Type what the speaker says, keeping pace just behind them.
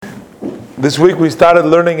This week we started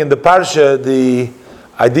learning in the Parsha the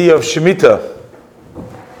idea of Shemitah.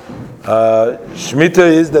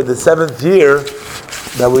 Shemitah is that the 7th year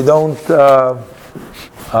that we don't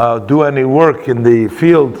do any work in the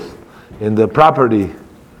field, in the property.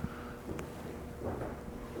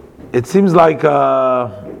 It seems like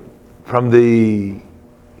from the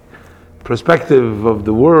perspective of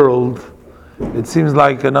the world, it seems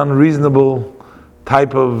like an unreasonable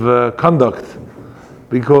type of conduct,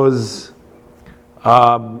 because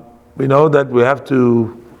we know that we have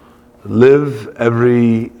to live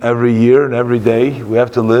every year and every day. We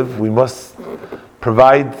have to live. We must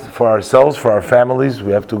provide for ourselves, for our families.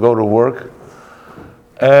 We have to go to work.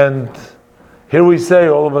 And here we say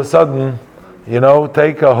all of a sudden,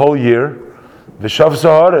 take a whole year. V'shav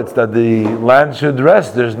sa'aretz, that the land should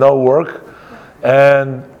rest. There's no work.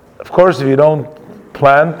 And of course, if you don't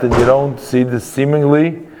plant and you don't see this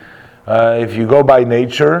seemingly, if you go by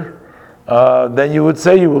nature, then you would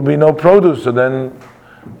say you will be no produce, so then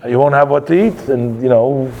you won't have what to eat. And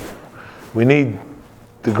we need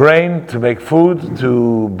the grain to make food,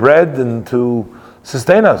 to bread, and to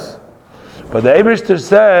sustain us. But the Eibishter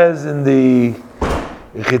says in the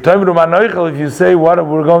if you say what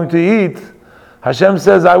we're going to eat, Hashem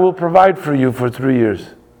says, I will provide for you for 3 years.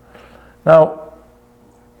 Now,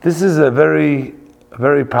 this is a very,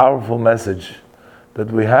 very powerful message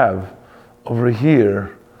that we have over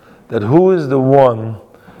here, that who is the one,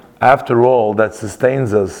 after all, that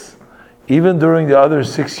sustains us? Even during the other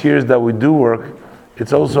 6 years that we do work,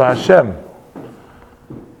 it's also Hashem.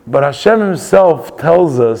 But Hashem himself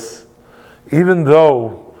tells us, even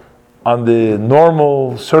though on the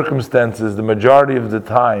normal circumstances, the majority of the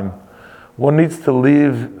time, one needs to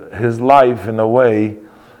live his life in a way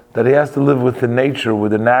that he has to live with the nature,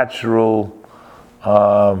 with the natural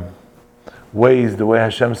ways, the way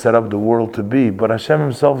Hashem set up the world to be. But Hashem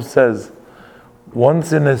himself says,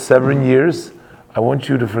 once in his 7 years, I want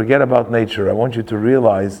you to forget about nature. I want you to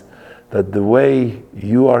realize that the way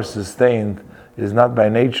you are sustained is not by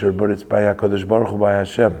nature, but it's by HaKadosh Baruch Hu, by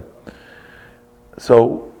Hashem.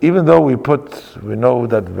 So even though we know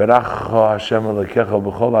that V'racha Hashem Elokecha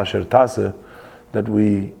b'chol asher taseh, that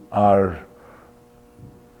we are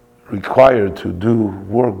required to do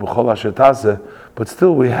work b'chol asher taseh, but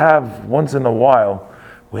still we have, once in a while,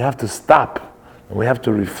 we have to stop and we have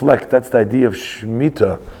to reflect. That's the idea of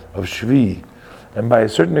Shemitah, of Shvi. And by a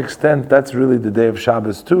certain extent, that's really the day of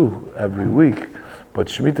Shabbos too, every week. But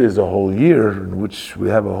Shemitah is a whole year, in which we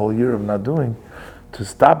have a whole year of not doing, to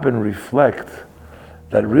stop and reflect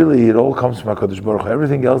that really it all comes from HaKadosh Baruch Hu.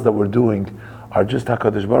 Everything else that we're doing are just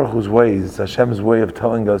HaKadosh Baruch Hu's ways. It's Hashem's way of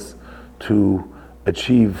telling us to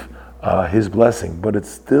achieve His blessing, but it's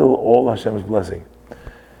still all Hashem's blessing.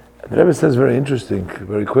 And the Rebbe says very interesting,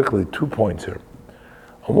 very quickly, 2 points here.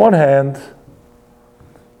 On one hand,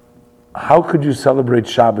 how could you celebrate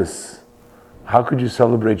Shabbos? How could you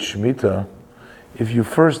celebrate Shemitah if you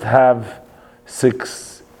first have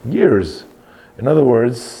 6 years? In other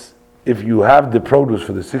words, if you have the produce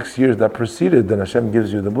for the 6 years that preceded, then Hashem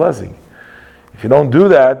gives you the blessing. If you don't do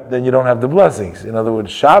that, then you don't have the blessings. In other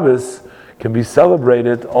words, Shabbos can be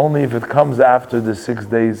celebrated only if it comes after the 6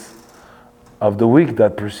 days of the week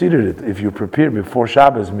that preceded it. If you prepare before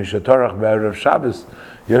Shabbos, Mishatorach Be'erev Shabbos,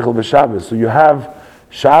 Yechel B'Shabbos. So you have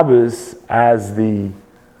Shabbos as the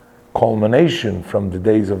culmination from the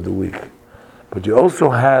days of the week. But you also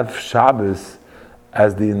have Shabbos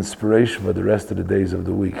as the inspiration for the rest of the days of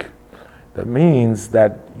the week. That means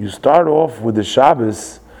that you start off with the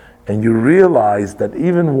Shabbos and you realize that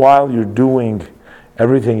even while you're doing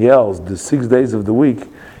everything else, the 6 days of the week,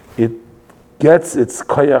 it gets its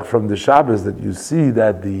koyach from the Shabbos, that you see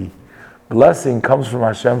that the blessing comes from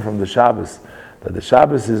Hashem from the Shabbos. That the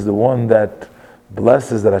Shabbos is the one that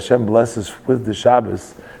blesses, that Hashem blesses with the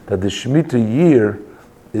Shabbos, that the Shemitah year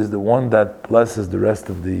is the one that blesses the rest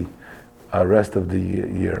of the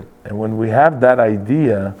year. And when we have that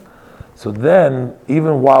idea, so then,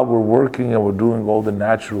 even while we're working and we're doing all the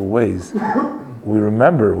natural ways, we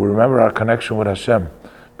remember our connection with Hashem,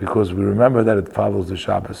 because we remember that it follows the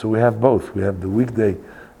Shabbos. So we have both. We have the weekday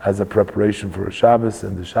as a preparation for a Shabbos,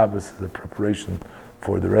 and the Shabbos as a preparation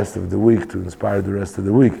for the rest of the week, to inspire the rest of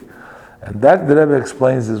the week. And that, the Rebbe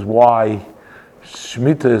explains, is why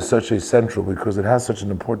Shemitah is such a central, because it has such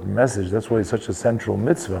an important message. That's why it's such a central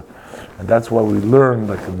mitzvah. And that's why we learn,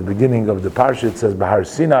 like in the beginning of the Parsha, it says, Bahar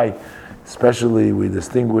Sinai, especially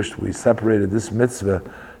we separated this mitzvah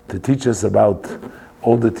to teach us about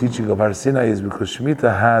all the teaching of Har Sinai, is because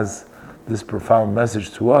Shemitah has this profound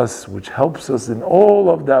message to us, which helps us in all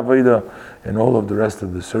of the Avodah, and all of the rest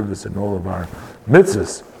of the service, and all of our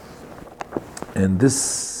mitzvahs. And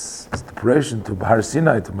this is the preparation to Bahar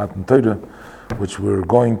Sinai, to Matan Torah, which we're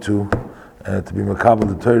going to be Makabel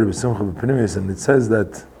the Torah b'Simcha b'Pnimis, and it says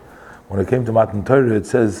that when it came to Matan Torah, it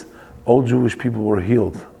says all Jewish people were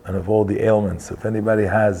healed and of all the ailments. If anybody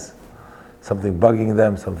has something bugging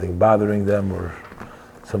them, something bothering them, or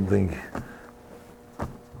something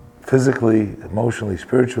physically, emotionally,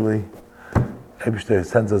 spiritually, Eibishter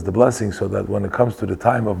sends us the blessing so that when it comes to the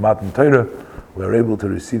time of Matan Torah, we are able to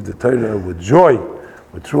receive the Torah with joy,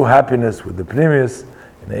 with true happiness, with the Pnimius,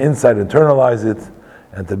 in the inside, internalize it,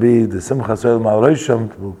 and to be the Simcha Soil Mal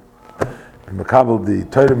Rosham, to be Makabel the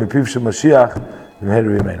Torah Mipiv Shem Mashiach,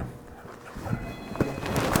 Yimheru Yimeinu.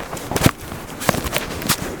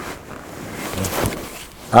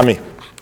 Amen.